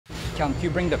Calum, can you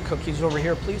bring the cookies over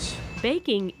here, please?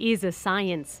 Baking is a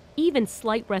science. Even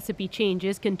slight recipe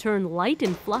changes can turn light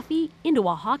and fluffy into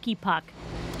a hockey puck.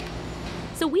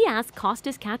 So we asked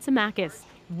Kostas Katsamakis,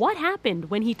 what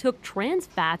happened when he took trans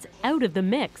fats out of the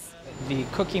mix? The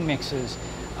cookie mixes,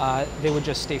 they would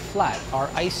just stay flat. Our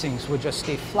icings would just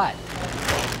stay flat.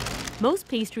 Most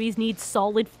pastries need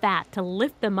solid fat to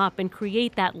lift them up and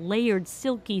create that layered,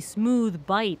 silky, smooth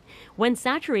bite. When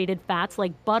saturated fats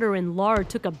like butter and lard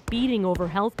took a beating over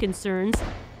health concerns,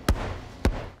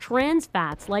 trans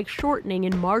fats like shortening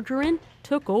and margarine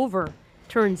took over.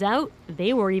 Turns out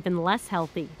they were even less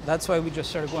healthy. That's why we just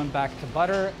started going back to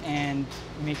butter and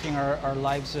making our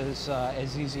lives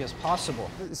as easy as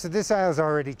possible. So this aisle's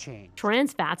already changed.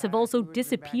 Trans fats have also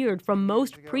disappeared from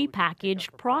most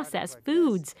prepackaged processed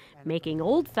foods, making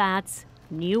old fats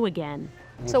new again.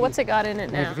 So what's it got in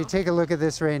it now? If you take a look at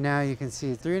this right now, you can see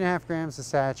 3.5 grams of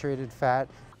saturated fat.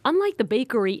 Unlike the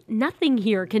bakery, nothing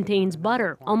here contains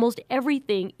butter. Almost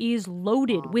everything is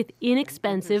loaded with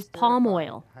inexpensive palm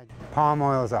oil. Palm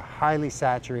oil is a highly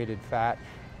saturated fat,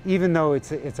 even though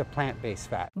it's a plant-based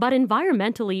fat. But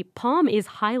environmentally, palm is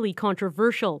highly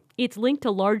controversial. It's linked to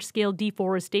large-scale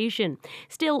deforestation.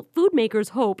 Still, food makers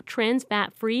hope trans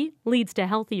fat-free leads to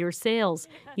healthier sales.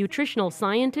 Nutritional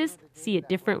scientists see it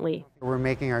differently. We're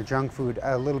making our junk food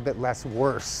a little bit less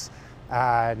worse.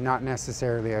 Not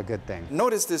necessarily a good thing.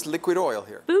 Notice this liquid oil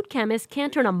here. Food chemists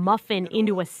can't turn a muffin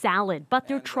into a salad, but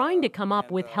they're trying to come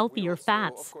up with healthier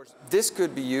fats. This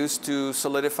could be used to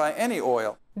solidify any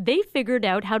oil. They figured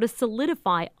out how to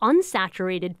solidify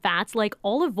unsaturated fats like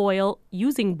olive oil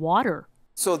using water.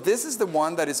 So this is the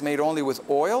one that is made only with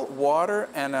oil, water,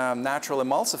 and a natural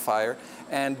emulsifier.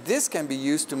 And this can be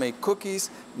used to make cookies,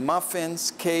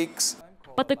 muffins, cakes.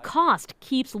 But the cost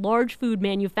keeps large food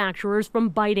manufacturers from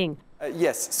biting.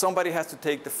 Yes, somebody has to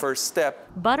take the first step.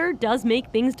 Butter does make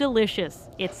things delicious.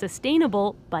 It's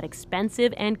sustainable, but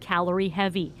expensive and calorie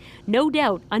heavy. No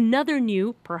doubt another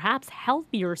new, perhaps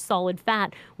healthier solid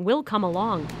fat will come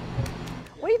along.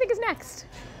 What do you think is next?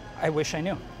 I wish I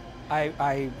knew.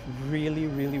 I really,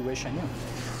 really wish I knew.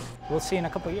 We'll see in a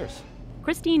couple of years.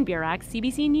 Christine Burak,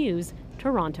 CBC News,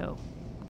 Toronto.